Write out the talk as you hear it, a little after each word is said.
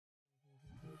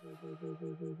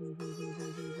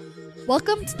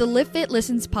Welcome to the Live Fit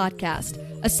Listens podcast,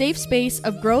 a safe space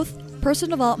of growth,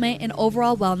 personal development, and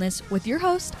overall wellness with your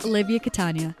host, Olivia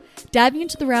Catania. Diving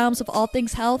into the realms of all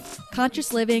things health,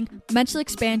 conscious living, mental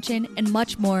expansion, and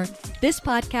much more, this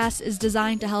podcast is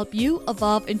designed to help you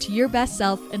evolve into your best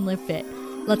self and live fit.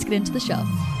 Let's get into the show.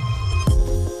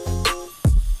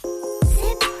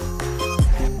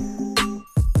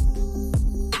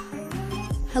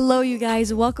 Hello, you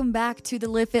guys. Welcome back to the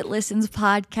Live Fit Listens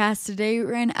podcast. Today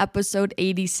we're in episode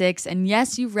 86, and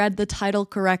yes, you read the title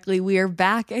correctly. We are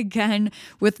back again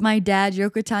with my dad. Joe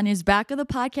Catania is back on the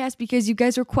podcast because you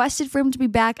guys requested for him to be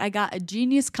back. I got a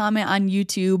genius comment on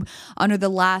YouTube under the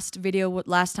last video,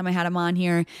 last time I had him on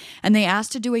here, and they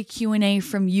asked to do a Q&A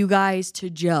from you guys to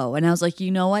Joe, and I was like, you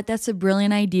know what? That's a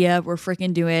brilliant idea. We're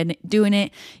freaking doing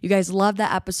it. You guys loved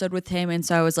that episode with him, and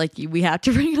so I was like, we have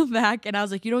to bring him back, and I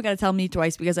was like, you don't got to tell me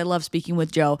twice because I love speaking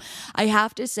with Joe. I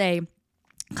have to say,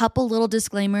 couple little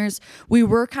disclaimers. We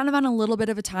were kind of on a little bit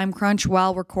of a time crunch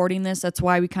while recording this. That's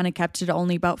why we kind of kept it to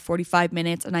only about 45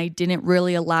 minutes, and I didn't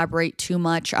really elaborate too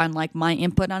much on like my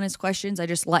input on his questions. I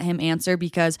just let him answer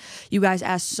because you guys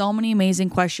asked so many amazing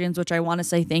questions, which I want to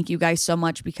say thank you guys so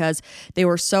much because they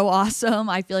were so awesome.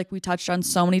 I feel like we touched on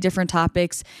so many different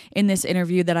topics in this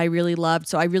interview that I really loved.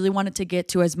 So I really wanted to get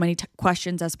to as many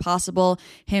questions as possible,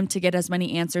 him to get as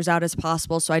many answers out as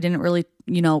possible. So I didn't really,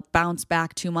 bounce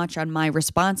back too much on my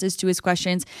responses to his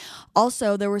questions.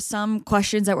 Also, there were some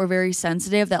questions that were very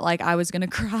sensitive that like I was going to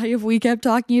cry if we kept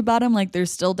talking about them. Like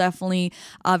there's still definitely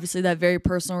obviously that very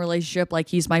personal relationship. Like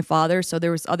he's my father. So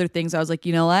there was other things I was like,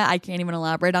 you know what? I can't even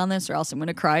elaborate on this or else I'm going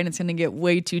to cry and it's going to get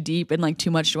way too deep and like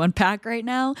too much to unpack right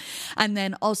now. And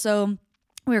then also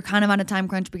we were kind of on a time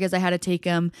crunch because I had to take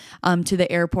him to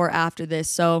the airport after this.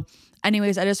 So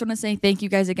anyways, I just want to say thank you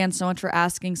guys again so much for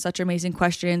asking such amazing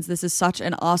questions. This is such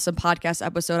an awesome podcast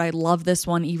episode. I love this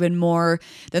one even more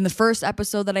than the first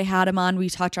episode that I had him on. We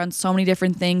touch on so many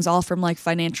different things, all from like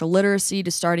financial literacy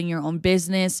to starting your own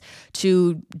business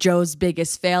to Joe's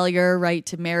biggest failure, right?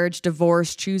 To marriage,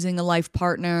 divorce, choosing a life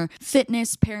partner,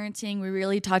 fitness, parenting. We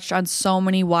really touched on so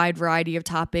many wide variety of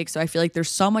topics. So I feel like there's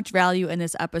so much value in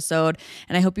this episode,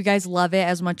 and I hope you guys love it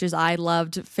as much as I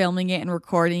loved filming it and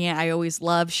recording it. I always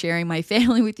love sharing my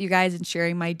family with you guys and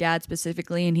sharing my dad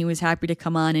specifically, and he was happy to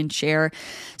come on and share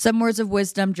some words of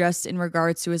wisdom just in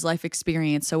regards to his life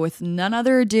experience. So with none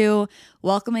other ado,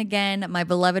 welcome again, my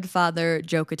beloved father,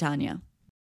 Joe Catania.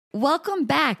 Welcome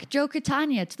back, Joe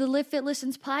Catania, to the Live Fit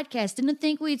Listens podcast. Didn't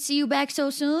think we'd see you back so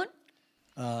soon.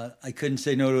 I couldn't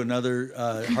say no to another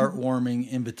heartwarming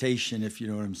invitation, if you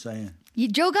know what I'm saying.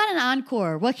 Joe got an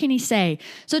encore. What can he say?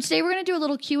 So today we're going to do a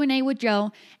little Q&A with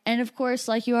Joe. And of course,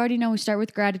 like you already know, we start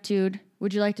with gratitude.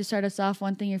 Would you like to start us off?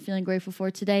 One thing you're feeling grateful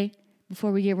for today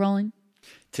before we get rolling?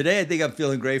 Today, I think I'm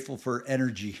feeling grateful for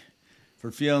energy,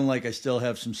 for feeling like I still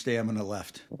have some stamina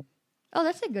left. Oh,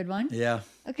 that's a good one. Yeah.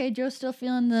 Okay, Joe's still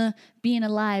feeling the being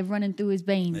alive running through his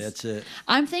veins. That's it.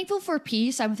 I'm thankful for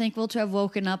peace. I'm thankful to have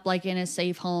woken up like in a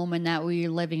safe home and that we're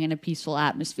living in a peaceful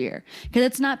atmosphere. Because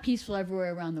it's not peaceful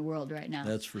everywhere around the world right now.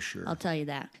 That's for sure. I'll tell you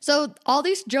that. So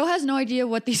Joe has no idea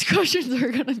what these questions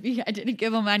are going to be. I didn't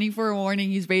give him any forewarning.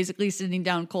 He's basically sitting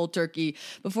down cold turkey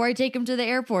before I take him to the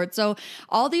airport. So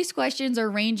all these questions are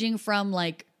ranging from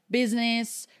like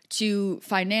business to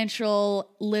financial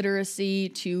literacy,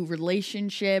 to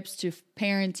relationships, to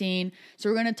parenting. So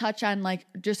we're going to touch on like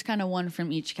just kind of one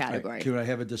from each category. Right. Can I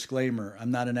have a disclaimer?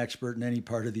 I'm not an expert in any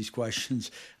part of these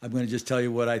questions. I'm going to just tell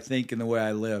you what I think and the way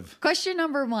I live. Question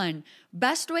number 1,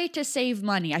 best way to save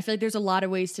money. I feel like there's a lot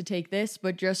of ways to take this,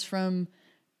 but just from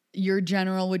your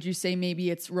general, would you say maybe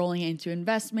it's rolling into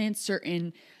investments,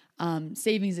 certain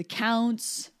savings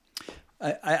accounts?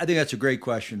 I think that's a great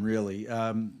question, really.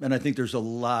 And I think there's a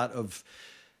lot of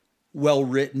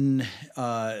well-written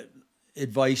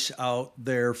advice out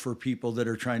there for people that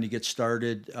are trying to get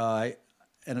started.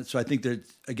 And so I think that,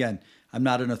 again, I'm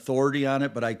not an authority on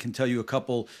it, but I can tell you a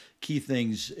couple key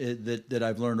things that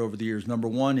I've learned over the years. Number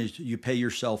one is you pay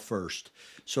yourself first.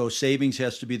 So savings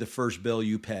has to be the first bill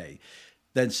you pay.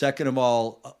 Then second of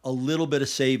all, a little bit of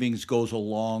savings goes a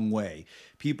long way.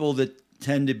 People that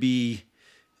tend to be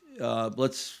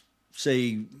let's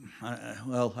say,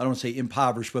 well, I don't want to say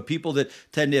impoverished, but people that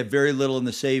tend to have very little in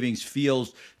the savings feel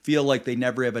like they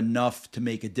never have enough to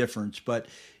make a difference. But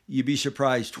you'd be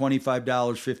surprised. $25,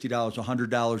 $50,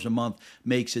 $100 a month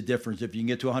makes a difference. If you can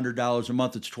get to $100 a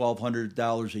month, it's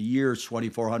 $1,200 a year. It's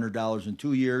 $2,400 in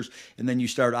 2 years. And then you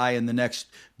start eyeing the next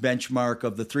benchmark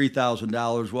of the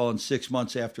 $3,000. Well, in 6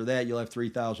 months after that, you'll have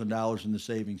 $3,000 in the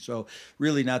savings. So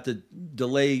really, not to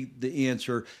delay the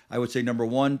answer, I would say number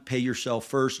one, pay yourself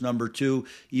first. Number two,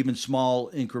 even small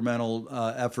incremental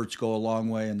efforts go a long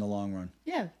way in the long run.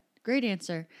 Yeah. Great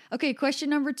answer. Okay, question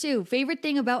number 2. Favorite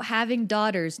thing about having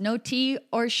daughters? No tea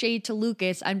or shade to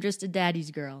Lucas. I'm just a daddy's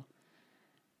girl.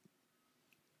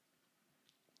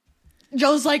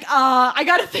 Joe's like, I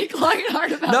got to think long and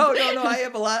hard about this. No.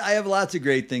 I have lots of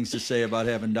great things to say about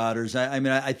having daughters.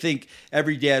 I think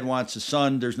every dad wants a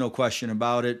son. There's no question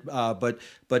about it. But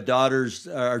daughters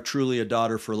are truly a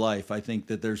daughter for life. I think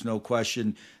that there's no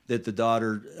question that the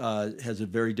daughter has a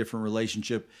very different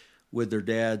relationship with their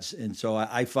dads. And so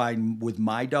I find with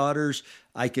my daughters,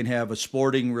 I can have a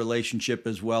sporting relationship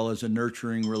as well as a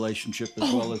nurturing relationship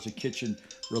as well as a kitchen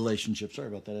relationship. Sorry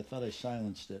about that. I thought I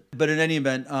silenced it. But in any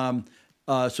event,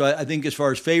 so I think as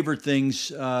far as favorite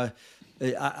things,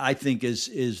 I think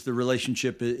is the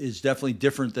relationship is definitely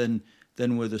different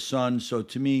than with a son. So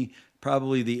to me,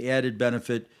 probably the added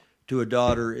benefit to a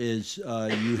daughter is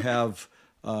you have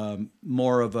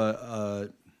more of a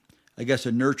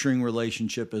nurturing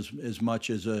relationship as much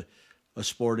as a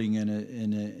sporting and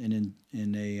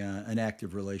an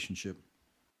active relationship.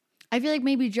 I feel like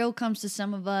maybe Joe comes to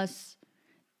some of us,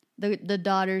 the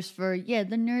daughters, for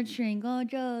the nurturing. Oh,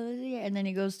 Joe, yeah. And then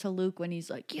he goes to Luke when he's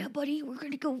like, yeah, buddy, we're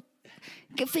gonna go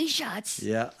get face shots.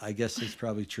 Yeah, I guess that's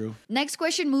probably true. Next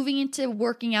question, moving into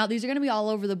working out. These are gonna be all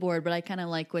over the board, but I kind of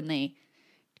like when they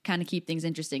kind of keep things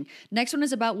interesting. Next one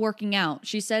is about working out.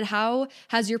 She said, how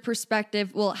has your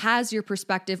perspective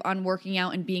on working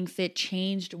out and being fit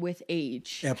changed with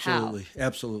age? Absolutely. How?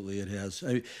 Absolutely it has.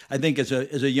 I think as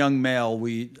a young male,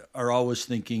 we are always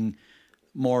thinking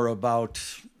more about,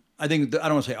 I don't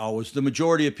want to say always, the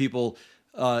majority of people,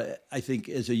 I think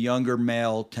as a younger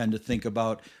male tend to think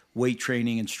about weight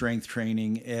training and strength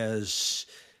training as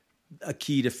a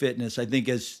key to fitness. I think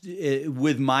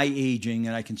with my aging,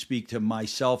 and I can speak to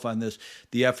myself on this,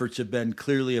 the efforts have been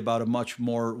clearly about a much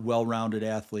more well-rounded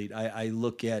athlete. I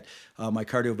look at my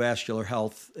cardiovascular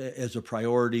health as a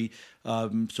priority.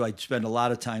 So I spend a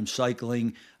lot of time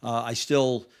cycling. I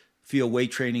still feel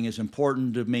weight training is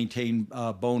important to maintain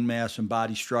bone mass and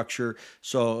body structure.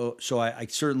 So I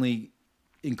certainly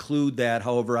include that.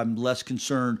 However, I'm less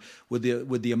concerned with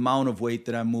the amount of weight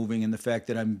that I'm moving and the fact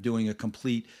that I'm doing a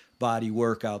complete body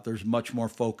workout. There's much more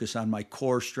focus on my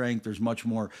core strength. There's much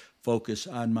more focus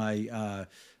on my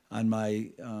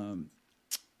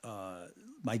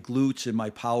my glutes and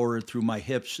my power through my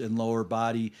hips and lower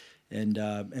body and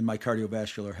my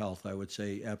cardiovascular health. I would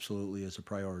say absolutely is a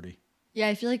priority. Yeah,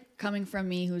 I feel like coming from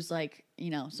me, who's like,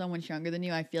 so much younger than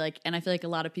you, I feel like a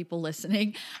lot of people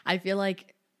listening, I feel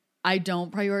like I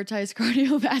don't prioritize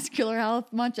cardiovascular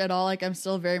health much at all. Like I'm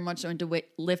still very much so into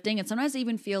lifting. And sometimes I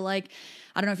even feel like,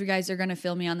 I don't know if you guys are going to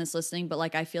feel me on this listening, but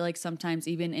like I feel like sometimes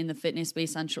even in the fitness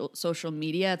space on social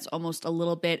media, it's almost a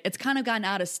little bit, it's kind of gotten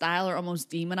out of style or almost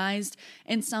demonized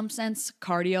in some sense.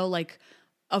 Cardio, like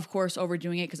of course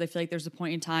overdoing it, because I feel like there's a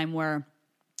point in time where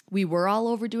we were all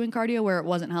overdoing cardio where it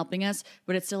wasn't helping us,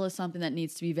 but it still is something that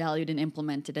needs to be valued and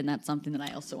implemented, and that's something that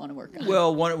I also want to work on.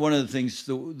 Well, one of the things,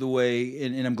 the way,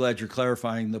 and I'm glad you're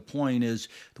clarifying the point, is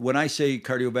when I say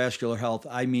cardiovascular health,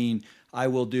 I mean I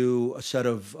will do a set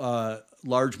of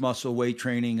large muscle weight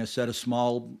training, a set of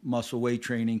small muscle weight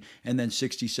training, and then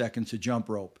 60 seconds of jump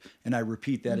rope, and I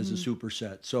repeat that as a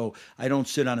superset. So I don't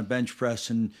sit on a bench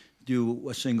press and do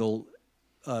a single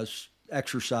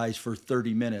exercise for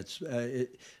 30 minutes.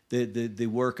 The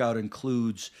workout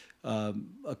includes a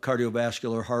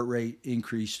cardiovascular heart rate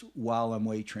increase while I'm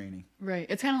weight training. Right.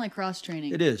 It's kind of like cross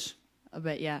training. It is. A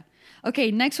bit, yeah.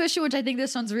 Okay, next question, which I think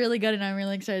this one's really good, and I'm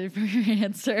really excited for your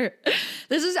answer.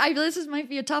 This might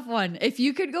be a tough one. If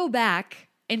you could go back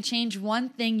and change one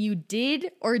thing you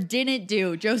did or didn't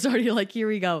do, Joe's already like, here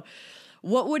we go.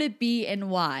 What would it be and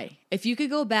why? If you could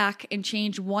go back and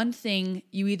change one thing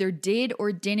you either did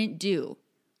or didn't do,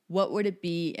 what would it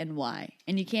be and why?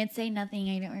 And you can't say nothing.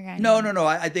 I don't regret. No.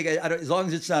 I think as long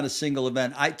as it's not a single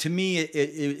event. To me,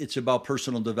 it's about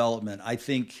personal development. I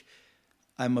think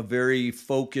I'm a very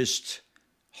focused,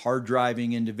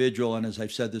 hard-driving individual, and as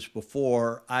I've said this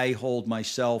before, I hold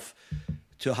myself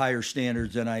to higher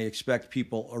standards than I expect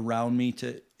people around me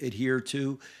to adhere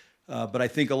to. But I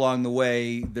think along the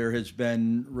way, there has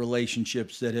been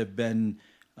relationships that have been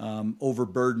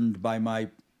overburdened by my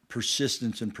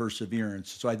persistence and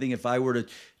perseverance. So I think if I were to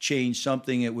change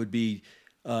something, it would be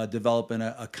developing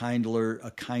a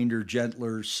kinder,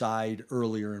 gentler side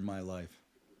earlier in my life.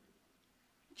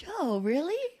 Joe,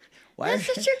 really? Why?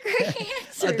 That's such a great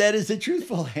answer. That is a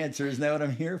truthful answer. Isn't that what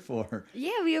I'm here for?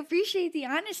 Yeah, we appreciate the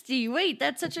honesty. Wait,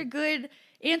 that's such a good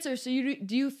answer. So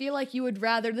do you feel like you would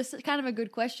rather, this is kind of a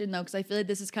good question though, because I feel like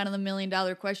this is kind of the $1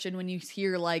 million question when you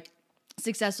hear like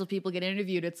successful people get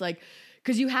interviewed. It's like,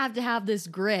 because you have to have this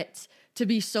grit to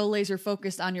be so laser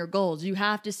focused on your goals. You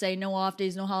have to say no off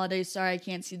days, no holidays. Sorry, I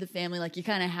can't see the family. Like you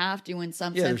kind of have to in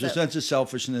some sense. Yeah, there's a sense of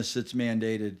selfishness that's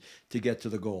mandated to get to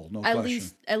the goal. No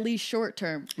question. At least short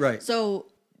term. Right. So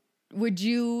would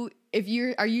you,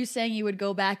 are you saying you would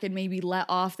go back and maybe let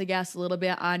off the gas a little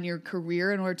bit on your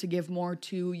career in order to give more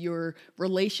to your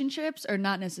relationships, or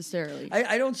not necessarily?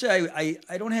 I don't say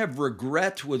I don't have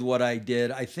regret with what I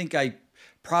did. I think I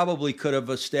probably could have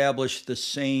established the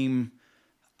same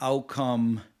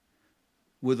outcome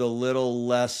with a little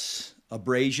less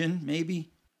abrasion,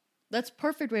 maybe. That's a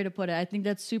perfect way to put it. I think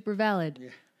that's super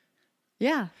valid.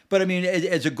 Yeah. But I mean,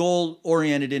 as a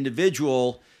goal-oriented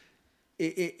individual,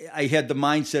 I had the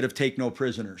mindset of take no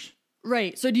prisoners.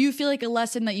 Right. So do you feel like a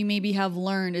lesson that you maybe have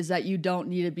learned is that you don't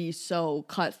need to be so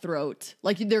cutthroat?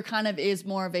 Like there kind of is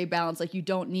more of a balance. Like you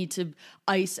don't need to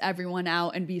ice everyone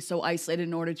out and be so isolated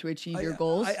in order to achieve your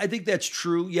goals. I think that's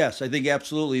true. Yes, I think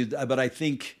absolutely. But I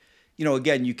think,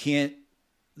 again, you can't,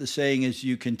 the saying is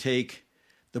you can take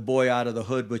the boy out of the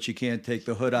hood, but you can't take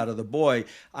the hood out of the boy.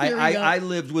 I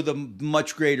lived with a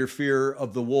much greater fear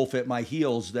of the wolf at my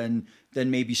heels than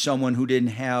maybe someone who didn't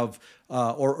have,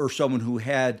 or someone who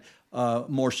had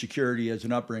more security as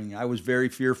an upbringing. I was very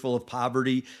fearful of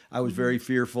poverty. I was very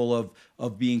fearful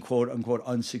of being quote unquote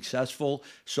unsuccessful.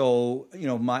 So,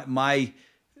 my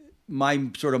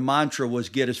sort of mantra was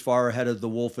get as far ahead of the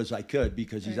wolf as I could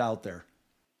because he's out there.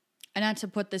 And not to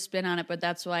put the spin on it, but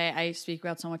that's why I speak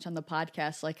about so much on the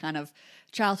podcast, like kind of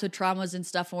childhood traumas and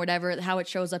stuff and whatever, how it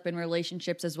shows up in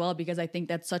relationships as well, because I think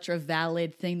that's such a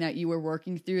valid thing that you were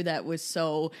working through that was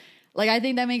so, like, I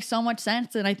think that makes so much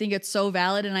sense. And I think it's so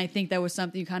valid. And I think that was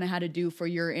something you kind of had to do for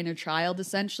your inner child,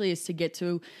 essentially, is to get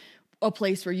to a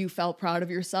place where you felt proud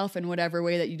of yourself in whatever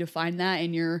way that you define that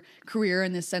in your career,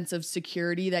 and this sense of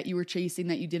security that you were chasing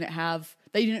that you didn't have,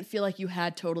 that you didn't feel like you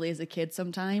had totally as a kid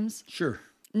sometimes. Sure.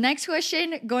 Next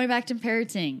question, going back to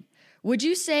parenting. Would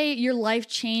you say your life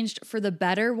changed for the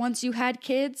better once you had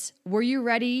kids? Were you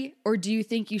ready, or do you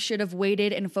think you should have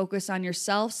waited and focused on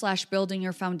yourself / building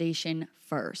your foundation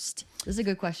first? This is a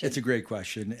good question. It's a great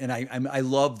question, and I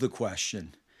love the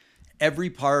question. Every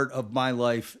part of my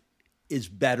life is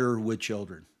better with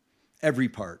children. Every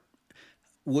part.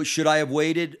 Should I have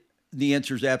waited? The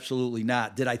answer is absolutely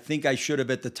not. Did I think I should have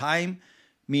at the time?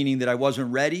 Meaning that I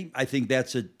wasn't ready? I think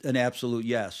that's an absolute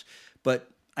yes. But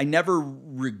I never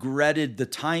regretted the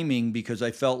timing because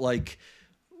I felt like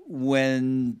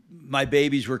when my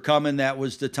babies were coming, that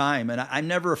was the time. And I'm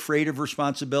never afraid of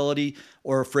responsibility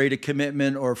or afraid of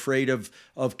commitment or afraid of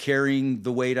carrying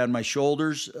the weight on my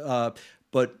shoulders.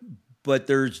 But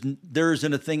there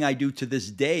isn't a thing I do to this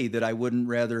day that I wouldn't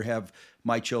rather have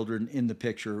my children in the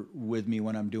picture with me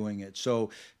when I'm doing it. So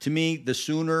to me, the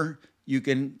sooner you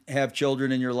can have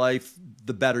children in your life,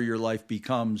 the better your life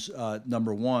becomes,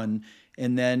 number one.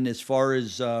 And then as far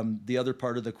as the other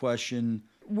part of the question...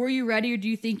 Were you ready, or do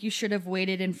you think you should have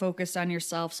waited and focused on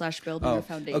yourself / building your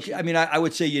foundation? Okay. I mean, I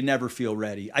would say you never feel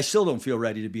ready. I still don't feel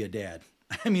ready to be a dad.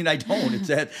 I mean, I don't.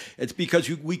 It's because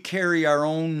we carry our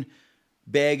own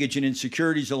baggage and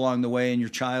insecurities along the way, and your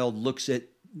child looks at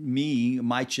me,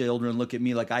 my children look at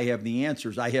me like I have the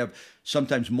answers. I have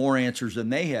sometimes more answers than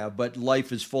they have, but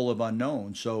life is full of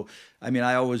unknowns. So, I mean,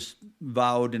 I always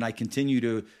vowed, and I continue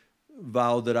to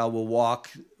vow, that I will walk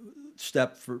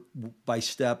step by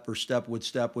step or step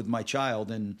with my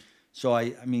child. And so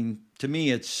I mean, to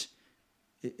me, it's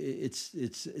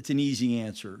an easy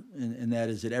answer. And that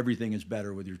is that everything is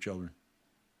better with your children.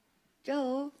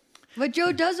 Joe, but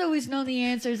Joe does always know the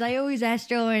answers. I always ask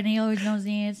Joe and he always knows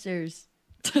the answers.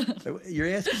 You're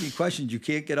asking me questions. You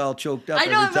can't get all choked up. I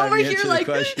know, every time I'm over you here answer like,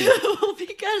 the question.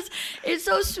 because it's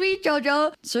so sweet,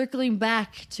 Jojo. Circling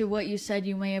back to what you said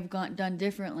you may have done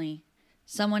differently.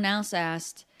 Someone else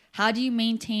asked, how do you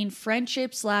maintain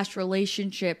friendships /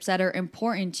 relationships that are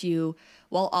important to you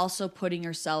while also putting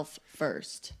yourself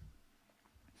first?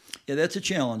 Yeah, that's a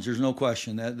challenge. There's no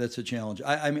question. That's a challenge.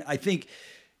 I mean, I think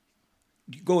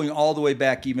going all the way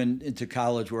back even into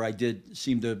college, where I did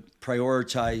seem to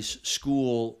prioritize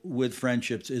school with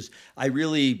friendships, is I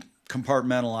really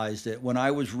compartmentalized it. When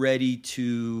I was ready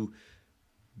to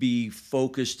be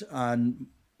focused on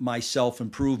my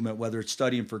self-improvement, whether it's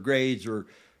studying for grades or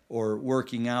or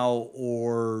working out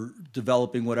or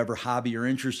developing whatever hobby or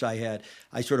interest I had,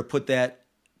 I sort of put that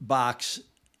box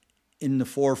in the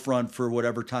forefront for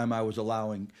whatever time I was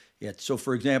allowing it. So,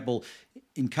 for example,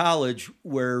 in college,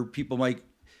 where people might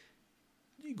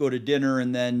go to dinner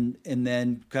and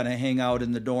then kind of hang out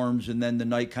in the dorms, and then the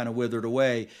night kind of withered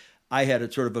away, I had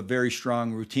a sort of a very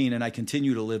strong routine, and I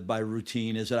continue to live by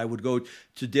routine, is that I would go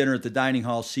to dinner at the dining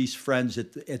hall, see friends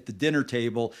at the dinner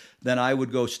table. Then I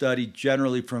would go study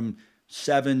generally from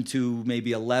 7 to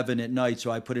maybe 11 at night.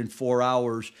 So I put in 4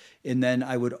 hours, and then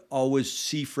I would always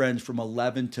see friends from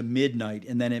 11 to midnight.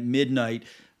 And then at midnight,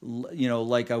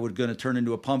 like I was going to turn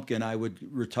into a pumpkin, I would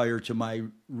retire to my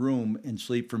room and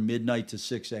sleep from midnight to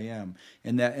 6 a.m.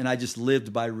 And I just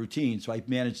lived by routine. So I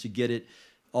managed to get it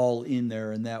all in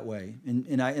there in that way.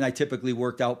 And I typically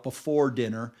worked out before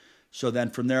dinner. So then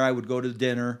from there I would go to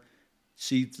dinner,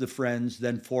 see the friends,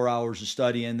 then 4 hours of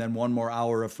study, and then 1 more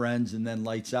hour of friends, and then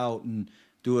lights out, and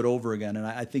do it over again. And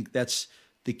I think that's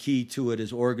the key to it,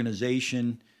 is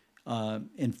organization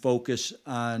and focus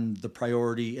on the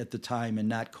priority at the time, and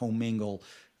not commingle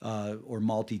or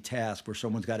multitask where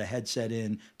someone's got a headset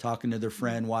in, talking to their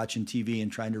friend, watching TV, and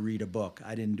trying to read a book.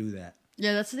 I didn't do that.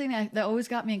 Yeah, that's the thing that always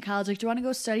got me in college. Like, do you want to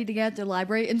go study together at the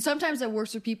library? And sometimes that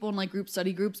works for people in like group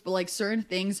study groups, but like certain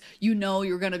things,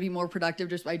 you're going to be more productive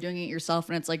just by doing it yourself.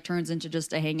 And it's like turns into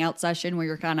just a hangout session where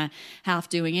you're kind of half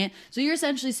doing it. So you're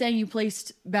essentially saying you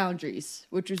placed boundaries,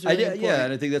 which was really important. Yeah,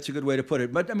 and I think that's a good way to put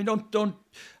it. But I mean,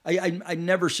 I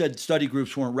never said study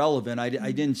groups weren't relevant. I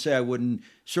didn't say I wouldn't.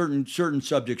 Certain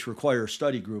subjects require a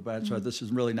study group. So this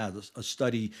is really not a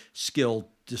study skill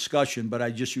discussion, but I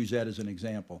just use that as an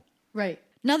example. Right.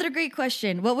 Another great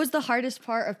question. What was the hardest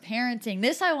part of parenting?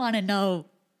 This I want to know,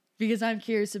 because I'm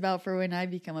curious about for when I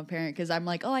become a parent, because I'm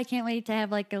like, oh, I can't wait to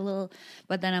have like a little,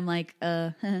 but then I'm like,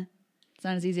 it's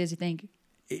not as easy as you think.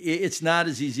 It's not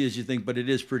as easy as you think, but it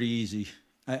is pretty easy.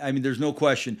 I mean, there's no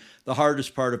question. The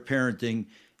hardest part of parenting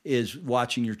is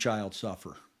watching your child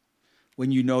suffer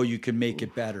when you know you can make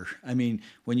it better. I mean,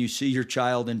 when you see your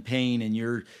child in pain and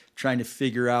you're trying to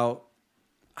figure out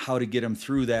how to get them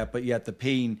through that, but yet the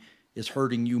pain is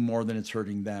hurting you more than it's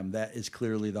hurting them. That is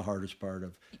clearly the hardest part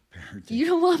of parenting. You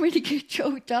don't want me to get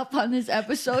choked up on this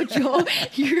episode, Joe?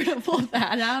 You're going to pull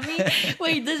that on me?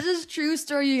 Wait, this is a true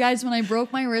story, you guys. When I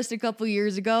broke my wrist a couple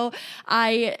years ago,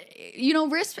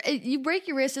 you break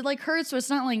your wrist, it like hurts, so it's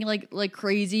not like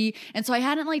crazy. And so I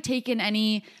hadn't like taken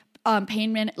any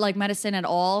pain medicine at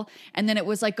all. And then it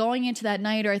was like going into that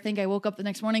night, or I think I woke up the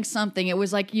next morning, something. It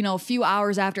was like, a few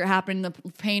hours after it happened, the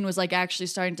pain was like actually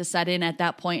starting to set in at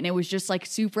that point. And it was just like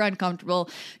super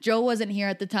uncomfortable. Joe wasn't here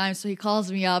at the time, so he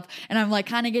calls me up and I'm like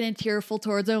kind of getting tearful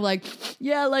towards him. Like,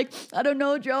 yeah, like, I don't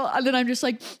know, Joe. And then I'm just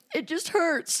like, it just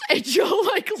hurts. And Joe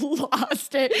like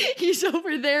lost it. He's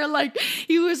over there. Like,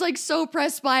 he was like so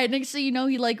pressed by it. Next thing you know,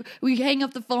 we hang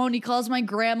up the phone. He calls my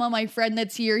grandma, my friend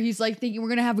that's here. He's like thinking we're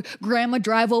going to have grandma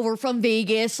drive over from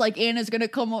Vegas. Like, Anna's going to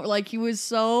come over. Like, he was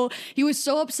so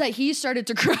upset. He started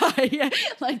to cry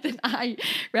like the night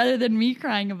rather than me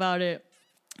crying about it.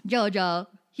 Jojo,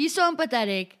 he's so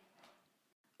empathetic.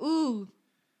 Ooh.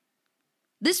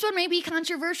 This one may be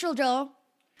controversial, Joe.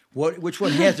 Which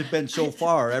one hasn't been so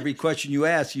far? Every question you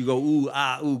ask, you go,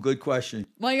 ooh, good question.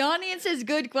 My audience has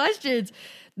good questions.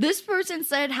 This person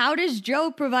said, how does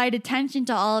Joe provide attention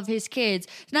to all of his kids?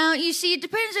 Now, you see, it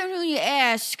depends on who you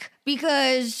ask,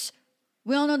 because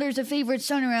we all know there's a favorite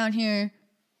son around here.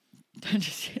 I'm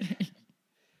just kidding.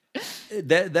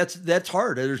 That's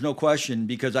hard. There's no question,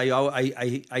 because I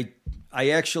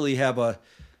actually have a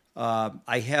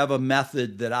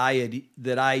method that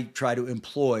I try to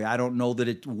employ. I don't know that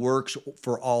it works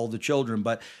for all the children,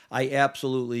 but I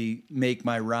absolutely make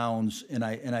my rounds, and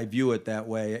I view it that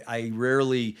way. I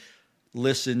rarely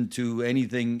listen to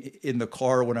anything in the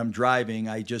car when I'm driving.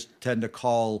 I just tend to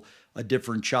call a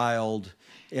different child,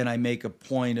 and I make a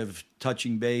point of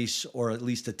touching base, or at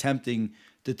least attempting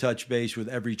to touch base with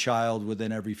every child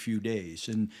within every few days,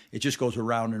 and it just goes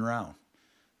around and around.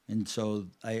 And so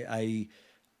I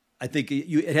think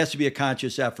it has to be a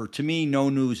conscious effort. To me, no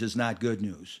news is not good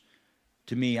news.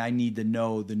 To me, I need to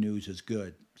know the news is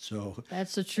good. So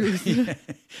that's the truth.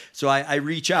 So I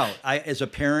reach out. As a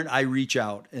parent, I reach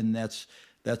out, and that's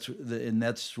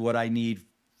what I need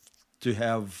to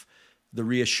have the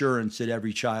reassurance that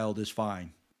every child is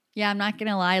fine. Yeah, I'm not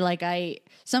gonna lie.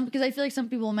 Because I feel like some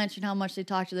people mention how much they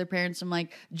talk to their parents. I'm like,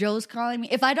 Joe's calling me.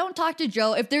 If I don't talk to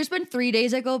Joe, if there's been 3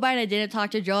 days that go by and I didn't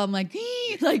talk to Joe, I'm like,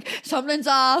 like something's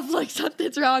off, like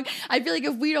something's wrong. I feel like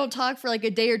if we don't talk for like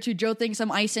a day or two, Joe thinks I'm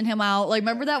icing him out. Like,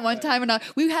 remember that one time? And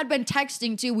we had been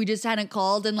texting too. We just hadn't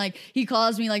called, and like he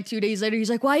calls me like 2 days later. He's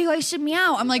like, "Why are you icing me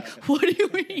out?" I'm like, "What do you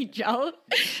mean, Joe?"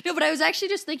 No, but I was actually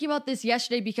just thinking about this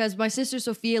yesterday because my sister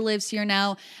Sophia lives here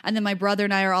now, and then my brother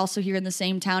and I are also here in the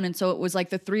same town. And so it was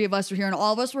like the three of us were here, and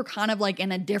all of us were kind of like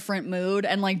in a different mood,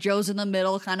 and like Joe's in the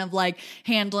middle kind of like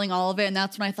handling all of it. And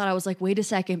that's when I thought, I was like, wait a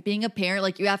second, being a parent,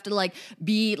 like you have to like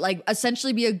be like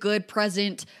essentially be a good,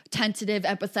 present, tentative,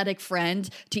 empathetic friend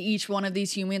to each one of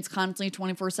these humans constantly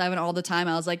 24/7 all the time.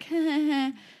 I was like,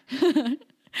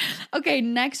 okay,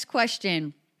 next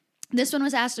question. This one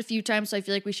was asked a few times, so I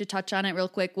feel like we should touch on it real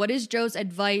quick. What is Joe's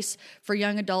advice for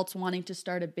young adults wanting to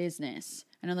start a business?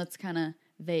 I know that's kind of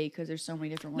vague because there's so many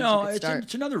different ones you could start.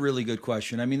 It's another really good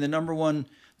question. I mean, the number one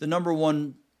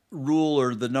rule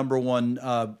or the number one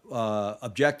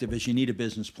objective is you need a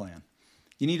business plan.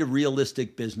 You need a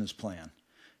realistic business plan,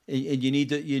 and you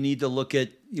need to look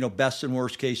at best and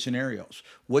worst case scenarios.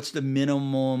 What's the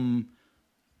minimum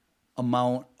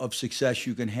amount of success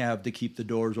you can have to keep the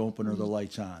doors open or the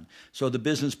lights on? So the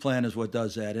business plan is what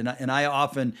does that. And I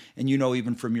often, and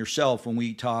even from yourself, when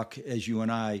we talk as you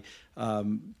and I,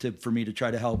 for me to try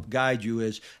to help guide you,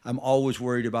 is I'm always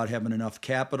worried about having enough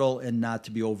capital and not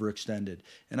to be overextended.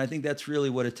 And I think that's really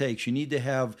what it takes. You need to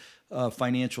have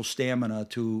financial stamina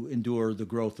to endure the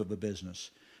growth of a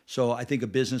business. So I think a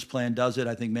business plan does it.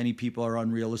 I think many people are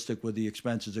unrealistic with the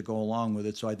expenses that go along with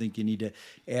it. So I think you need to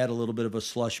add a little bit of a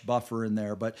slush buffer in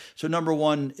there. But so number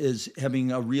one is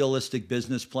having a realistic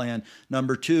business plan.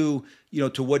 Number two,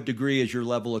 to what degree is your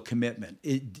level of commitment?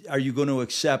 Are you going to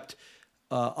accept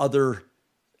other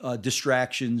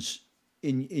distractions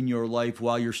in your life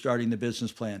while you're starting the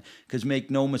business plan? Because make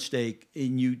no mistake,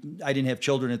 I didn't have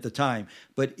children at the time,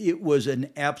 but it was an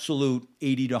absolute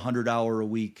 80 to 100 hour a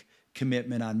week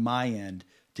commitment on my end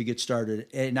to get started.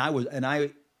 And I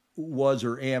was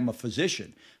or am a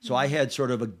physician. So I had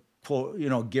sort of a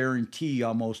quote, guarantee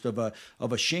almost of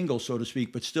a shingle, so to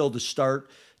speak, but still to start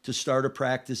a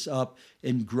practice up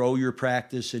and grow your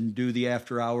practice and do the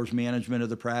after hours management of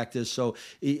the practice. So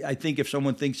I think if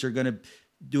someone thinks they're going to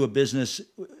do a business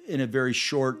in a very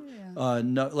short,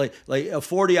 like a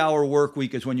 40-hour work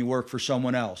week is when you work for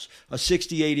someone else. A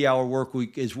 60, 80-hour work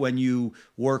week is when you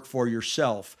work for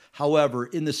yourself. However,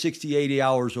 in the 60, 80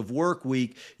 hours of work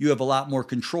week, you have a lot more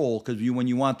control because when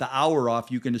you want the hour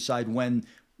off, you can decide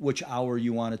which hour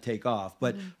you want to take off.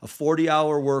 But a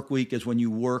 40-hour work week is when you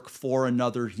work for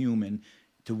another human.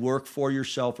 To work for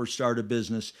yourself or start a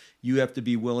business, you have to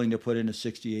be willing to put in a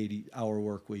 60, 80-hour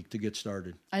work week to get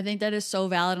started. I think that is so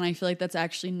valid, and I feel like that's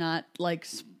actually not like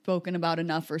spoken about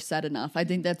enough or said enough. I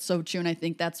think that's so true, and I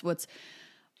think that's what's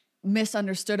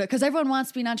misunderstood, because everyone wants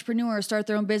to be an entrepreneur or start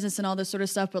their own business and all this sort of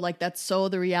stuff, but like that's so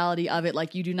the reality of it.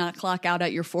 Like you do not clock out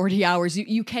at your 40 hours.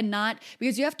 You cannot,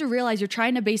 because you have to realize you're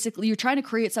trying to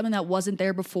create something that wasn't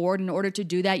there before. And in order to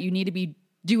do that, you need to be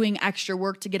doing extra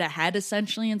work to get ahead,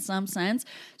 essentially, in some sense.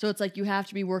 So it's like you have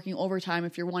to be working overtime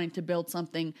if you're wanting to build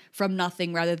something from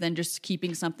nothing rather than just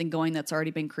keeping something going that's already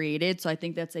been created. So I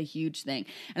think that's a huge thing.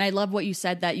 And I love what you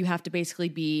said, that you have to basically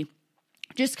be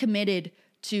just committed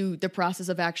to the process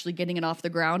of actually getting it off the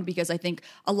ground, because I think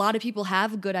a lot of people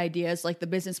have good ideas, like the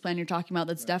business plan you're talking about.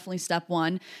 That's definitely step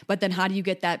one. But then how do you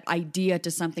get that idea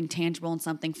to something tangible and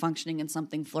something functioning and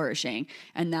something flourishing?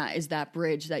 And that is that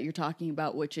bridge that you're talking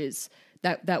about, which is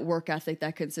that work ethic,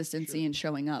 that consistency, and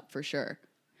showing up for sure.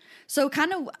 So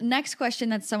kind of next question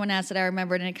that someone asked that I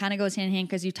remembered, and it kind of goes hand in hand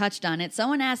because you touched on it.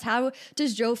 Someone asked, how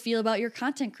does Joe feel about your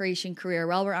content creation career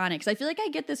while we're on it? Because I feel like I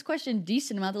get this question a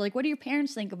decent amount. They're like, what do your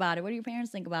parents think about it? What do your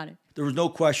parents think about it? There was no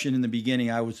question in the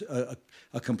beginning. I was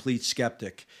a complete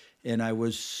skeptic, and I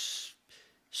was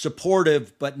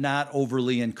supportive, but not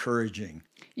overly encouraging.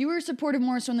 You were supportive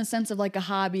more so in the sense of like a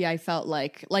hobby, I felt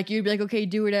like you'd be like, okay,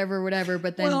 do whatever,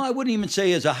 but then... Well, I wouldn't even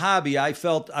say as a hobby. I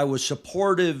felt I was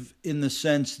supportive in the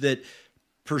sense that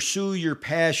pursue your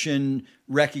passion,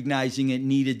 recognizing it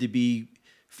needed to be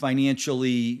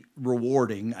financially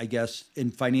rewarding, I guess,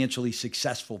 and financially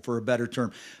successful, for a better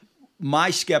term.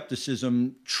 My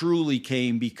skepticism truly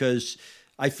came because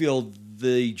I feel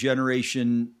the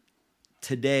generation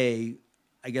today,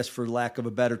 I guess for lack of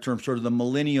a better term, sort of the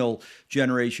millennial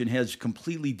generation, has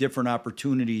completely different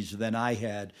opportunities than I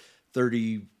had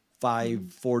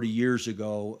 35, 40 years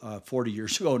ago, 40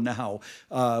 years ago now.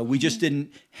 We just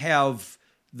didn't have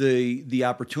the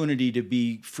opportunity to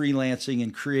be freelancing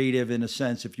and creative, in a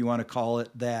sense, if you want to call it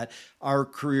that. our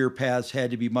career paths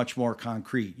had to be much more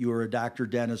concrete. You were a doctor,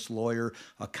 dentist, lawyer,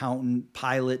 accountant,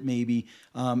 pilot, maybe.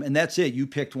 And that's it. You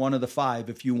picked one of the five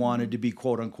if you wanted to be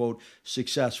quote unquote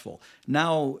successful.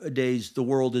 Nowadays, the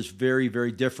world is very,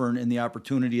 very different, and the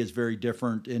opportunity is very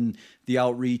different, and the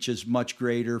outreach is much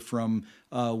greater from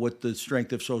what the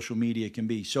strength of social media can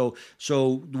be. So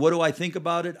what do I think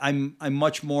about it? I'm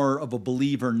much more of a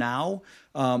believer now.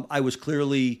 I was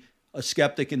clearly a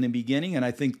skeptic in the beginning, and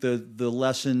I think the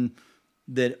lesson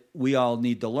that we all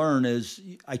need to learn is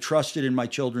I trusted in my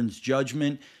children's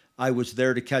judgment. I was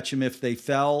there to catch them if they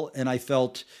fell, and I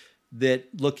felt that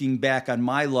looking back on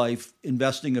my life,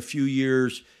 investing a few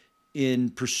years in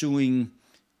pursuing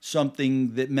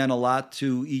something that meant a lot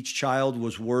to each child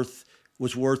was worth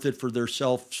it for their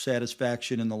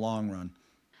self-satisfaction in the long run.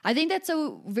 I think that's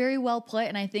so very well put.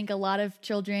 And I think a lot of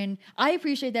children, I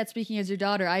appreciate that, speaking as your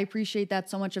daughter, I appreciate that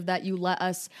so much of that you let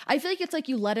us, I feel like it's like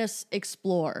you let us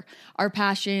explore our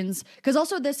passions. Cause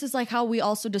also this is like how we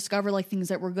also discover like things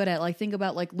that we're good at. Like think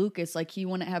about like Lucas, like he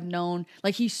wouldn't have known,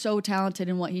 like he's so talented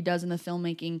in what he does in the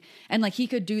filmmaking. And like he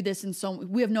could do this in so,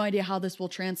 we have no idea how this will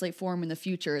translate for him in the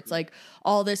future. It's like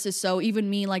all this is so, even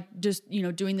me like just,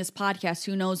 doing this podcast,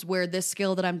 who knows where this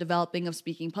skill that I'm developing of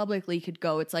speaking publicly could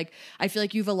go. It's like, I feel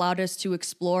like you've allowed us to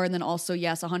explore, and then also,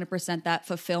 yes, 100% that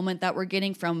fulfillment that we're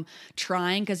getting from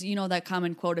trying, because that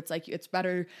common quote, it's like it's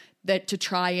better that to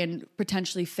try and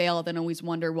potentially fail than always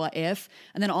wonder what if.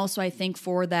 And then also I think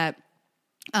for that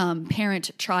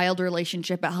parent-child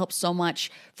relationship, it helps so much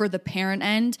for the parent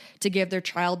end to give their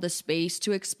child the space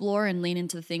to explore and lean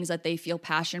into the things that they feel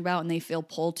passionate about and they feel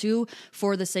pulled to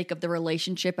for the sake of the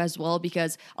relationship as well,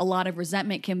 because a lot of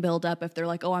resentment can build up if they're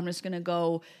like, oh, I'm just going to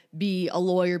go be a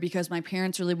lawyer because my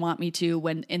parents really want me to,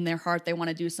 when in their heart they want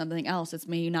to do something else. It's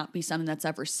may not be something that's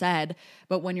ever said,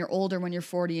 but when you're older, when you're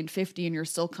 40 and 50 and you're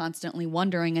still constantly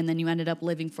wondering, and then you ended up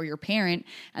living for your parent,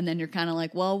 and then you're kind of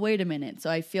like, well, wait a minute. So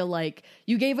I feel like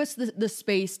you gave us the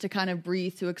space to kind of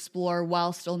breathe, to explore,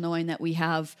 while still knowing that we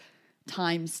have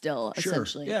time still, Sure.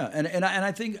 essentially. Yeah. And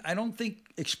I don't think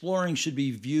exploring should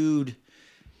be viewed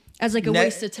as like a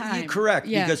waste of time. Correct.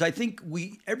 Yeah. Because I think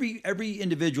every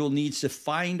individual needs to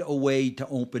find a way to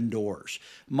open doors.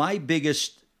 My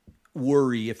biggest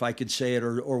worry, if I could say it,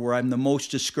 or where I'm the most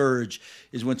discouraged,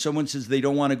 is when someone says they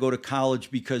don't want to go to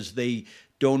college because they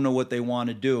don't know what they want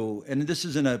to do. And this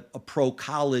isn't a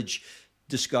pro-college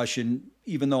discussion,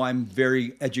 even though I'm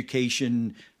very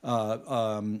education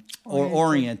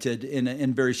oriented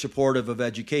and very supportive of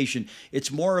education. It's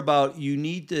more about you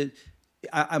need to.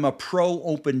 I'm a pro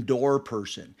open door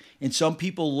person, and some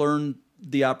people learn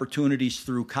the opportunities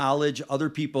through college. Other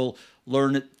people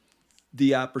learn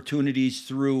the opportunities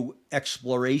through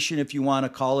exploration, if you want to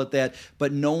call it that.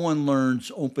 But no one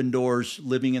learns open doors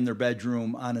living in their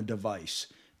bedroom on a device.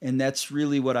 And that's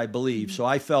really what I believe. Mm-hmm. So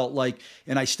I felt like,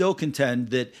 and I still contend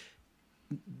that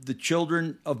the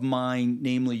children of mine,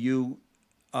 namely you,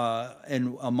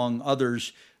 and among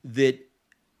others, that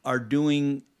are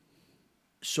doing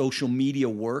social media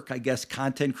work, I guess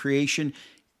content creation,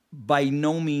 by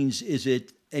no means is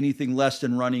it anything less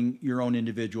than running your own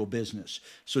individual business.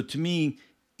 So to me,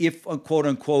 if quote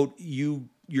unquote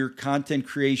your content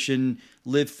creation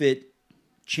Live Fit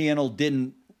channel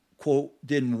didn't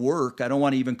work, I don't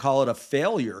want to even call it a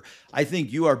failure. I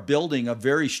think you are building a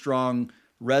very strong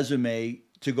resume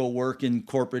to go work in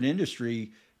corporate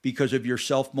industry because of your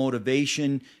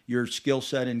self-motivation, your skill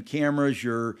set in cameras,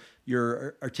 your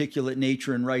articulate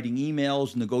nature in writing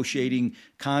emails, negotiating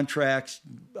contracts,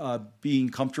 being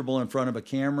comfortable in front of a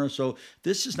camera. So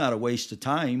this is not a waste of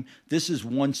time. This is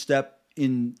one step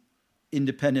in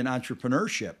independent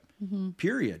entrepreneurship,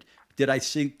 period. Did I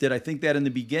think that in the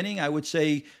beginning? I would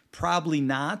say probably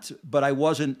not, but I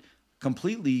wasn't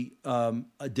completely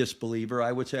a disbeliever.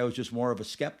 I would say I was just more of a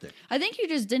skeptic. I think he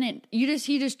just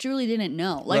truly didn't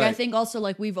know. Like, right. I think also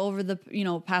like we've over the,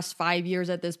 past 5 years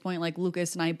at this point, like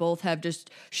Lucas and I both have just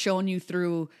shown you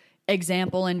through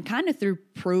example and kind of through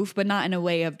proof, but not in a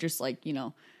way of just like,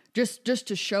 just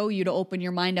to show you, to open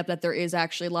your mind up that there is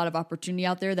actually a lot of opportunity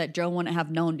out there that Joe wouldn't have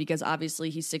known, because obviously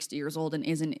he's 60 years old and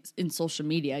isn't in social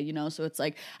media, So it's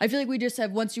like, I feel like we just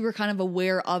have, once you were kind of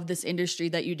aware of this industry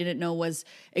that you didn't know was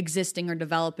existing or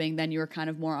developing, then you were kind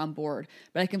of more on board.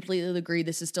 But I completely agree.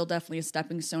 This is still definitely a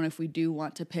stepping stone if we do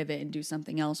want to pivot and do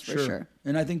something else, for sure.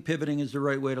 And I think pivoting is the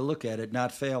right way to look at it,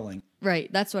 not failing.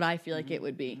 Right. That's what I feel like it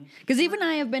would be. Because even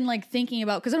I have been like thinking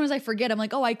about, because sometimes I forget, I'm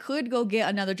like, oh, I could go get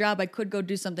another job. I could go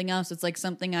do something else. It's like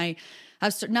something I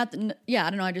have I don't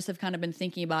know. I just have kind of been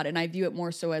thinking about it, and I view it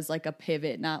more so as like a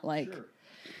pivot, not like,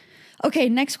 Okay,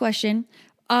 next question.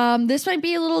 This might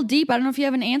be a little deep. I don't know if you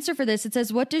have an answer for this. It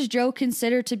says, what does Joe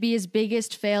consider to be his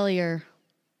biggest failure?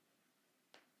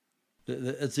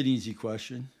 That's an easy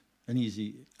question. I think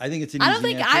it's an easy I don't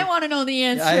think answer. I want to know the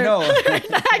answer. Yeah, I know.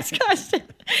 Next question.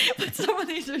 But some of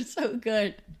these are so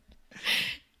good.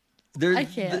 I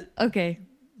can't. Okay.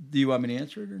 Do you want me to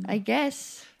answer it or not? I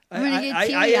guess. I'm going to get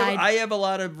teary-eyed. I have a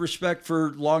lot of respect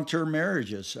for long-term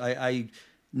marriages. I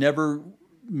never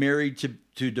married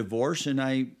to divorce, and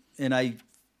I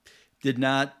did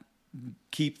not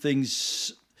keep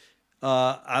things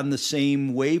on the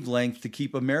same wavelength to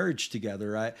keep a marriage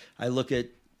together. I look at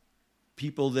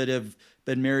people that have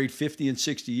been married 50 and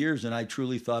 60 years, and I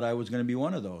truly thought I was going to be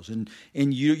one of those. And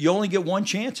you only get one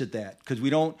chance at that because we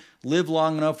don't live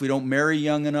long enough. We don't marry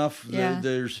young enough. Yeah.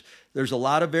 There's a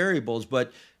lot of variables,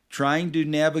 but trying to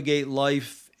navigate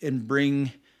life and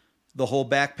bring the whole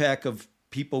backpack of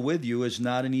people with you is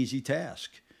not an easy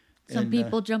task. Some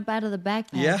people jump out of the backpack.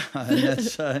 Yeah, and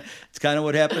that's it's kind of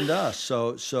what happened to us.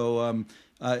 So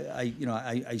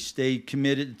I stay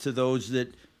committed to those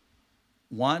that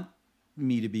want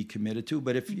me to be committed to.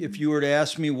 But if you were to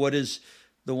ask me what is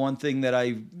the one thing that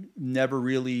I never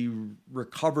really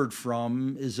recovered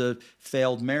from is a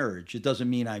failed marriage. It doesn't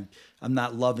mean I'm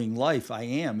not loving life. I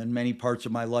am, and many parts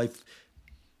of my life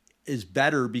is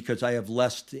better because I have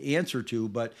less to answer to.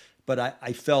 But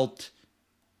I felt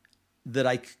that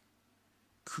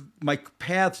my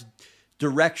path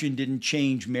direction didn't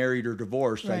change married or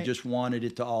divorced. Right. I just wanted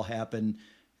it to all happen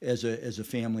as a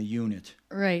family unit.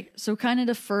 Right. So kind of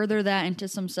to further that into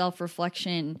some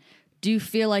self-reflection, do you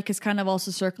feel like it's kind of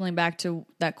also circling back to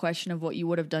that question of what you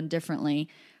would have done differently?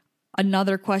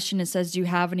 Another question, it says, do you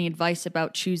have any advice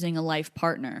about choosing a life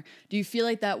partner? Do you feel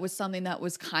like that was something that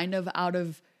was kind of out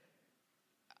of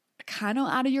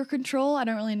your control? I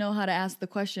don't really know how to ask the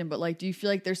question, but like, do you feel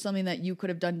like there's something that you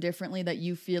could have done differently that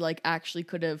you feel like actually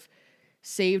could have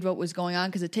saved what was going on?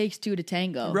 Because it takes two to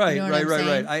tango. Right, you know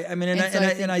right.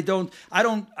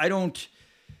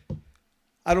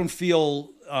 I don't feel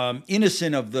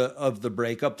innocent of the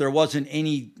breakup. There wasn't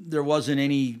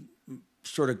any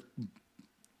sort of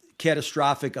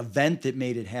catastrophic event that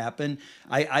made it happen.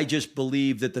 I just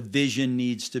believe that the vision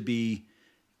needs to be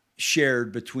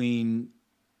shared between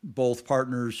both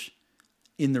partners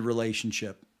in the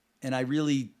relationship. And I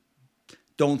really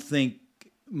don't think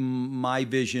my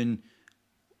vision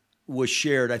was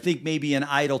shared. I think maybe in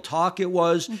idle talk it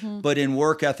was, but in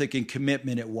work ethic and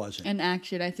commitment it wasn't. And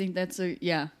action, I think that's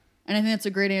and I think that's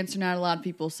a great answer. Not a lot of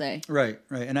people say. Right.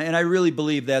 And I really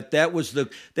believe that was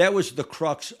the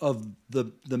crux of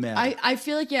the matter. I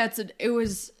feel like it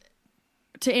was.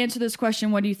 To answer this question,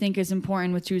 what do you think is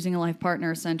important with choosing a life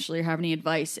partner, essentially, or have any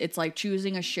advice? It's like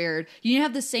choosing a shared, you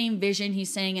have the same vision,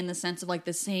 he's saying, in the sense of like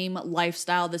the same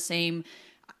lifestyle, the same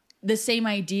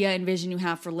idea and vision you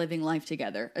have for living life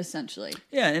together, essentially.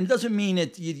 Yeah, and it doesn't mean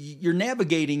you're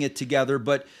navigating it together,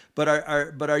 but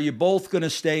are you both going to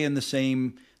stay in the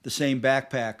same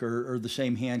backpack or the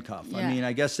same handcuff? Yeah. I mean,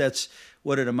 I guess that's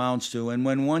what it amounts to. And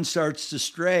when one starts to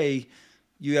stray,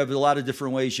 you have a lot of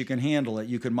different ways you can handle it.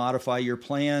 You can modify your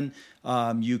plan.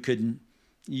 You can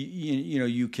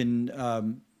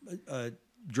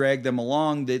drag them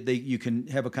along. You can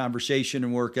have a conversation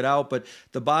and work it out. But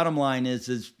the bottom line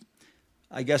is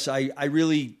I guess I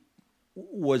really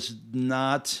was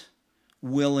not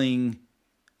willing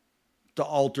to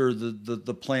alter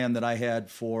the plan that I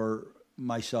had for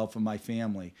myself and my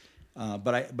family.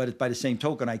 But by the same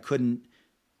token, I couldn't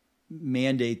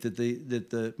mandate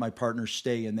that my partners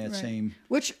stay in that same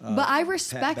but I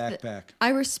respect backpack.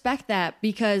 I respect that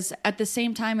because at the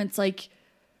same time it's like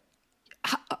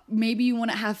maybe you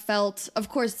wouldn't have felt, of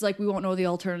course it's like we won't know the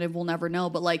alternative, we'll never know,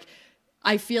 but like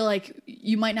I feel like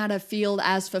you might not have felt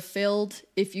as fulfilled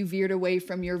if you veered away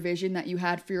from your vision that you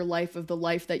had for your life, of the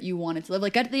life that you wanted to live.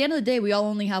 Like at the end of the day, we all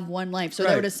only have one life. So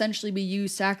that would essentially be you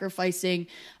sacrificing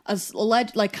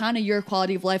like kind of your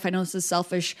quality of life. I know this is a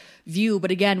selfish view,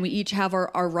 but again, we each have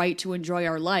our right to enjoy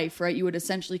our life, right? You would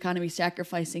essentially kind of be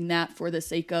sacrificing that for the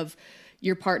sake of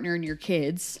your partner and your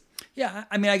kids. Yeah,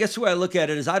 I mean, I guess the way I look at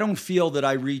it is I don't feel that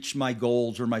I reached my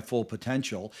goals or my full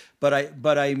potential, but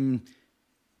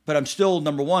I'm still,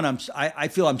 number one, I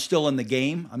feel I'm still in the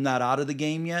game. I'm not out of the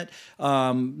game yet.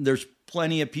 There's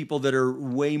plenty of people that are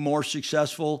way more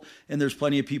successful, and there's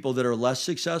plenty of people that are less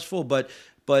successful. But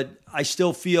I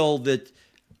still feel that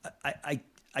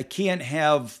I can't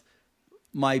have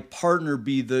my partner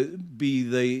be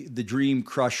the dream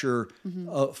crusher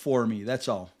for me. That's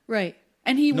all. Right.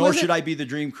 Nor should I be the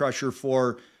dream crusher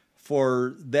for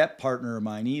that partner of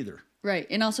mine either. Right.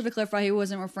 And also to clarify, he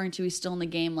wasn't referring to he's still in the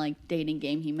game, like dating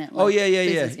game. He meant like, yeah.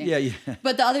 Yeah.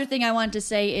 But the other thing I wanted to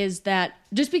say is that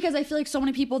just because I feel like so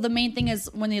many people, the main thing is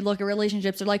when they look at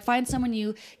relationships, they're like, find someone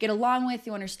you get along with,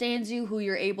 who understands you, who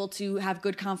you're able to have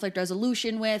good conflict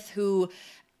resolution with, who,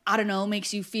 I don't know,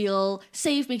 makes you feel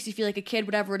safe, makes you feel like a kid,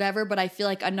 whatever. But I feel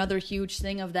like another huge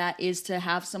thing of that is to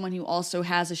have someone who also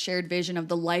has a shared vision of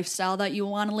the lifestyle that you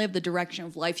want to live, the direction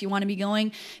of life you want to be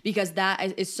going, because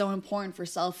that is so important for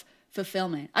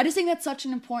self-fulfillment. I just think that's such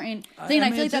an important thing. I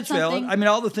feel like that's something. Valid. I mean,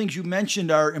 all the things you mentioned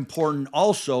are important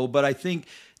also, but I think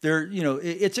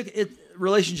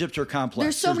relationships are complex.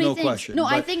 There's so many no things. Question. No,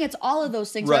 I think it's all of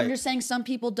those things. Right. But I'm just saying some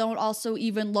people don't also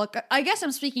even look. I guess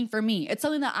I'm speaking for me. It's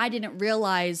something that I didn't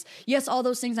realize. Yes, all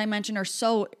those things I mentioned are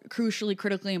so crucially,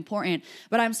 critically important.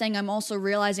 But I'm saying I'm also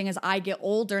realizing as I get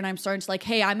older and I'm starting to like,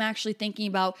 hey, I'm actually thinking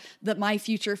about my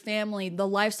future family, the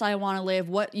lifestyle I want to live,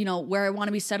 what, where I want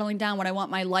to be settling down, what I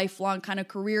want my lifelong kind of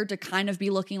career to kind of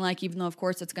be looking like, even though of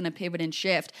course it's going to pivot and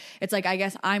shift. It's like, I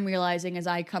guess I'm realizing as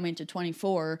I come into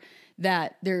 24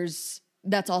 that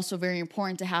that's also very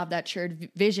important to have that shared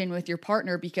vision with your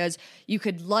partner, because you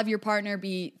could love your partner,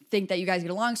 think that you guys get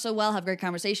along so well, have great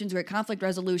conversations, great conflict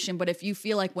resolution. But if you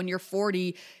feel like when you're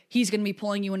 40, he's going to be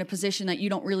pulling you in a position that you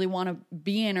don't really want to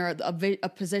be in, or a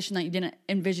position that you didn't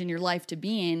envision your life to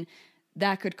be in,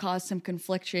 that could cause some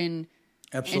confliction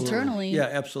internally. Yeah,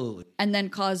 absolutely. And then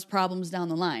cause problems down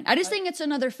the line. I just think it's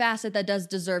another facet that does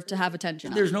deserve to have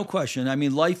attention. There's no question. I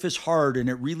mean, life is hard and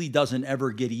it really doesn't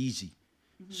ever get easy.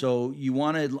 So you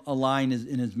want to align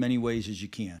in as many ways as you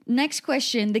can. Next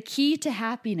question, the key to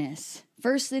happiness.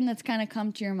 First thing that's kind of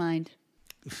come to your mind.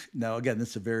 Now, again, this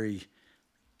is a very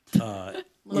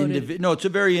it's a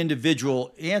very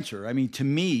individual answer. I mean, to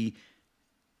me,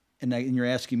 and you're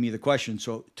asking me the question.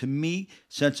 So to me,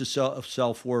 sense of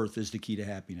self-worth is the key to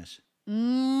happiness.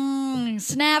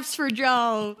 Snaps for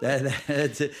Joe.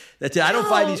 That's it. I don't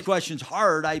find these questions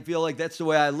hard. I feel like that's the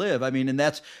way I live. I mean, and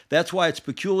that's why it's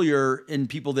peculiar, and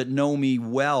people that know me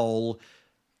well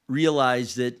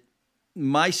realize that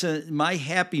my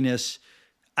happiness,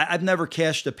 I've never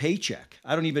cashed a paycheck.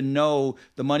 I don't even know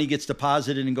the money gets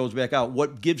deposited and goes back out.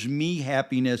 What gives me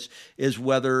happiness is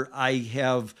whether I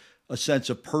have a sense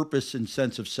of purpose and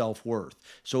sense of self-worth.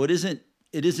 So it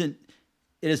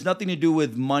has nothing to do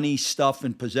with money, stuff,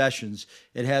 and possessions.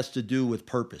 It has to do with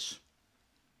purpose.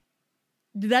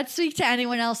 Did that speak to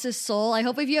anyone else's soul? I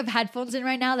hope if you have headphones in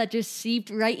right now, that just seeped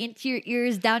right into your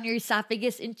ears, down your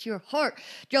esophagus, into your heart.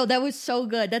 Joe, that was so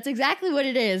good. That's exactly what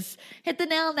it is. Hit the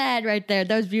nail on the head right there.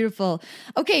 That was beautiful.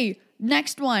 Okay,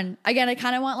 next one. Again, I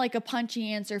kind of want like a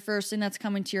punchy answer first, and that's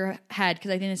coming to your head because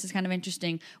I think this is kind of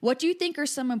interesting. What do you think are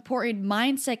some important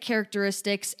mindset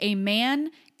characteristics a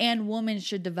man and woman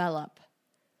should develop?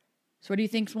 So what do you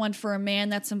think is one for a man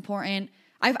that's important?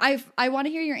 I want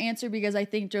to hear your answer because I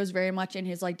think Joe's very much in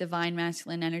his like divine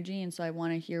masculine energy. And so I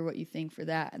want to hear what you think for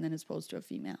that, and then as opposed to a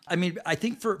female. I mean, I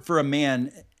think for a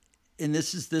man, and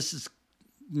this is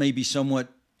maybe somewhat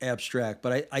abstract,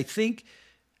 but I think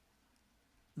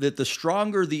that the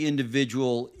stronger the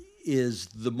individual is,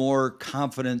 the more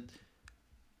confident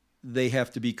they have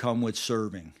to become with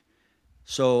serving.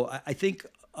 So I think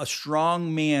a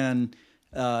strong man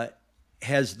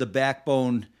has the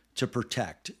backbone to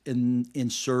protect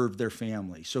and serve their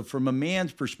family. So from a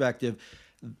man's perspective,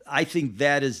 I think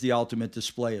that is the ultimate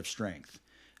display of strength.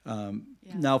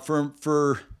 Now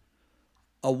for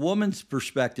a woman's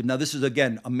perspective, now this is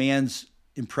again a man's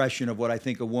impression of what I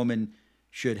think a woman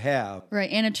should have. Right,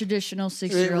 and a traditional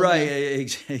 6-year-old.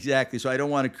 Right, exactly. So I don't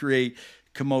want to create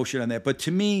commotion on that. But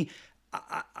to me,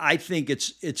 I think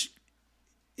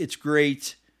it's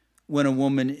great when a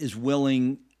woman is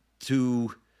willing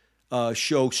to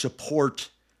show support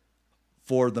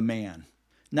for the man,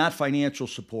 not financial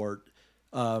support,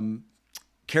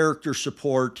 character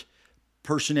support,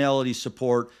 personality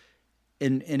support,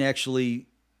 and actually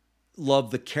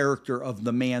love the character of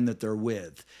the man that they're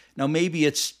with. Now, maybe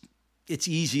it's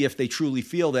easy if they truly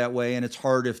feel that way, and it's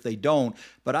hard if they don't.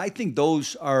 But I think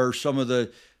those are some of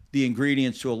the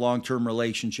ingredients to a long-term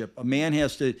relationship. A man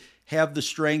has to have the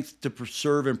strength to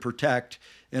preserve and protect,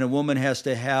 and a woman has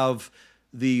to have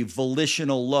the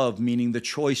volitional love, meaning the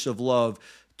choice of love,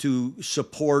 to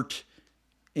support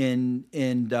and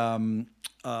try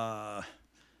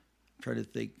to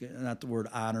think, not the word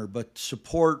honor, but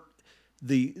support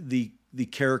the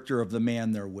character of the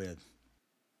man they're with.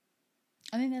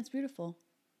 I think that's beautiful.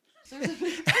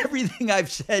 Everything I've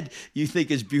said you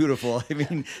think is beautiful. I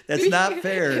mean, that's not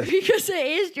fair. Because it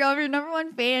is, Joe. I'm your number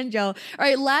one fan, Joe. All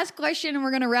right, last question, and we're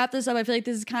going to wrap this up. I feel like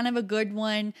this is kind of a good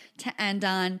one to end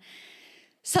on.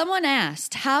 Someone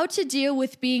asked how to deal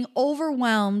with being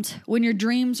overwhelmed when your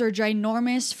dreams are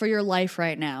ginormous for your life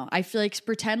right now. I feel like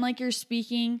pretend like you're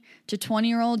speaking to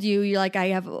 20-year-old you. You're like, I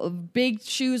have big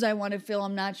shoes I want to fill.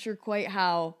 I'm not sure quite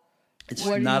how. It's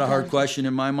not a hard question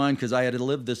in my mind because I had to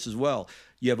live this as well.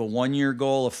 You have a 1-year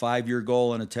goal, a 5-year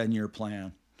goal, and a 10-year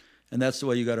plan. And that's the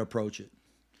way you got to approach it.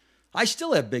 I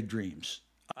still have big dreams.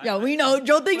 Yeah, we know.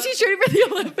 Joe thinks he's training for the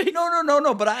Olympics.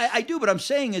 No. But I do. But I'm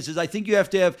saying is I think you have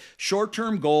to have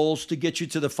short-term goals to get you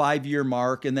to the 5-year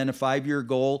mark, and then a 5-year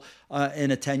goal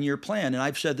and a 10-year plan. And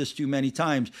I've said this to you many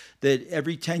times that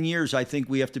every 10 years, I think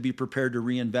we have to be prepared to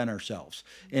reinvent ourselves.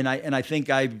 And I think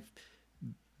I've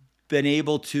been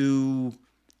able to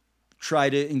try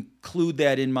to include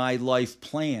that in my life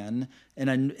plan. And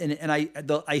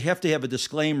I have to have a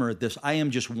disclaimer at this. I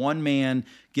am just one man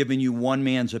giving you one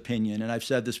man's opinion. And I've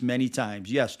said this many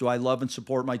times. Yes, do I love and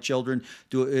support my children?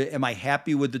 Am I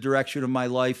happy with the direction of my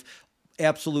life?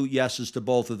 Absolute yeses to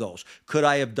both of those. Could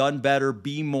I have done better,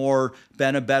 been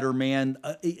a better man?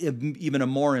 Even a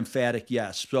more emphatic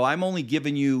yes. So I'm only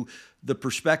giving you the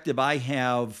perspective I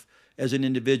have as an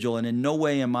individual, and in no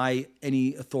way am I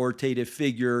any authoritative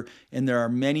figure. And there are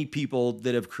many people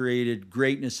that have created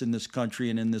greatness in this country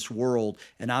and in this world,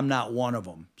 and I'm not one of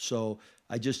them. So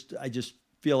I just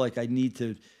feel like I need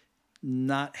to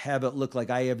not have it look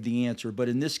like I have the answer. But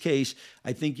in this case,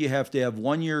 I think you have to have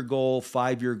 1-year goal,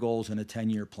 5-year goals, and a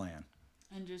 10-year plan.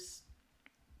 And just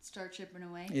start chipping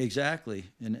away. Exactly.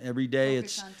 And every day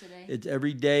it's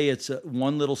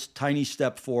one little tiny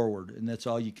step forward, and that's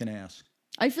all you can ask.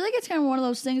 I feel like it's kind of one of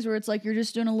those things where it's like you're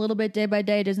just doing a little bit day by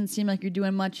day. It doesn't seem like you're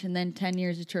doing much. And then 10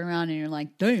 years you turn around and you're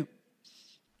like, damn.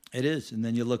 It is. And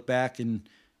then you look back and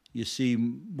you see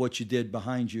what you did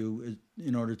behind you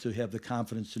in order to have the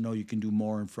confidence to know you can do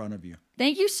more in front of you.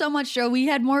 Thank you so much, Joe. We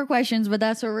had more questions, but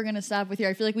that's where we're going to stop with here.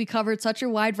 I feel like we covered such a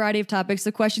wide variety of topics.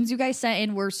 The questions you guys sent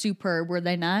in were superb, were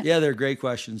they not? Yeah, they're great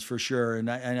questions for sure.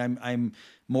 And I'm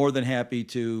more than happy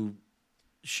to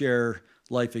share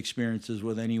life experiences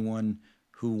with anyone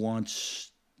who wants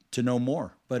to know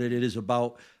more. But it is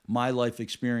about my life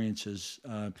experiences.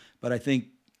 But I think,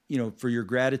 for your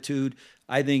gratitude,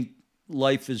 I think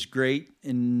life is great,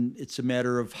 and it's a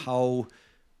matter of how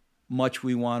much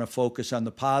we want to focus on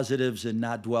the positives and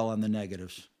not dwell on the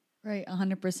negatives. Right,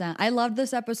 100%. I loved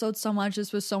this episode so much.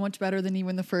 This was so much better than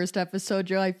even the first episode,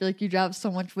 Joe. I feel like you dropped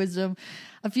so much wisdom,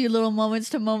 a few little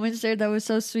moments there. That was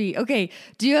so sweet. Okay,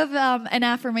 do you have an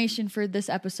affirmation for this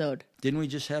episode? Didn't we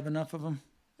just have enough of them?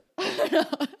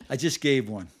 I just gave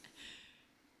one.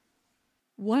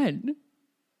 When?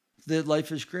 That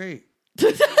life is great.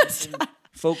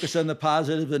 Focus on the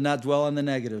positives and not dwell on the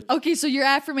negatives. Okay, so your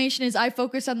affirmation is I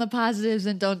focus on the positives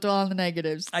and don't dwell on the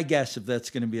negatives. I guess if that's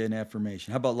going to be an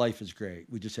affirmation. How about life is great?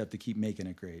 We just have to keep making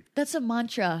it great. That's a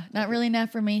mantra, not really an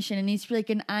affirmation. It needs to be like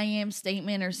an I am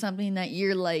statement or something that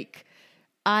you're like,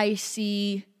 I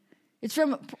see. It's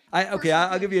from... I'll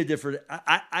give you a different...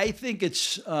 I think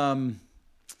it's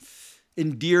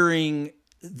endearing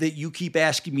that you keep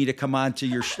asking me to come onto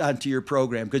your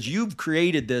program, because you've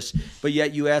created this, but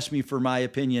yet you ask me for my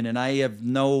opinion, and I have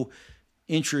no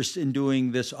interest in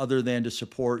doing this other than to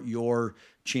support your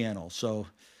channel. So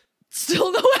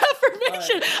still no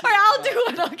affirmation. All right, I'll do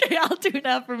one. Okay, I'll do an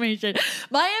affirmation.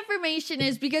 My affirmation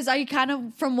is because I kind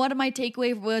of, from what my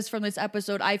takeaway was from this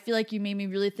episode, I feel like you made me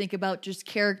really think about just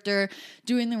character,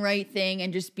 doing the right thing,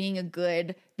 and just being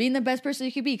the best person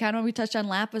you could be. Kind of what we touched on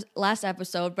last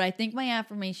episode, but I think my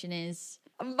affirmation is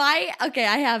I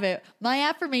have it. My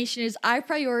affirmation is I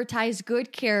prioritize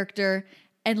good character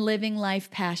and living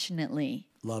life passionately.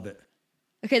 Love it.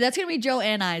 Okay, that's going to be Joe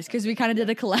and I's because we kind of did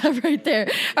a collab right there.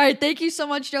 All right, thank you so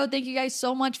much, Joe. Thank you guys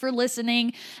so much for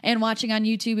listening and watching on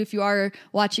YouTube if you are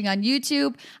watching on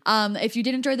YouTube. If you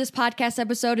did enjoy this podcast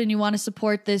episode and you want to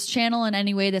support this channel in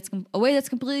any way, that's a way that's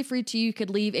completely free to you, you could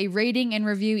leave a rating and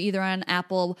review either on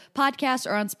Apple Podcasts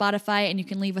or on Spotify, and you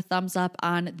can leave a thumbs up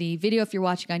on the video if you're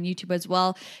watching on YouTube as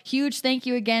well. Huge thank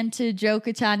you again to Joe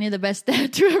CATANIA, the best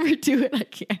dad to ever do it. I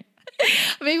can't.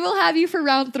 Maybe we'll have you for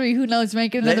round 3. Who knows?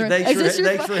 Make another. Thanks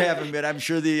for having me. I'm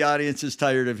sure the audience is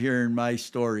tired of hearing my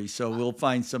story, so we'll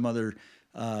find some other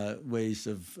ways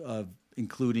of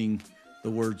including the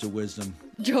words of wisdom.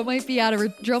 Joe might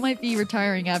be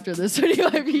retiring after this, so he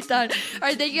might be done. All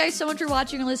right, thank you guys so much for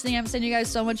watching and listening. I'm sending you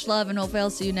guys so much love, and hopefully I'll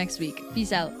see you next week.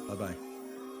 Peace out. Bye-bye.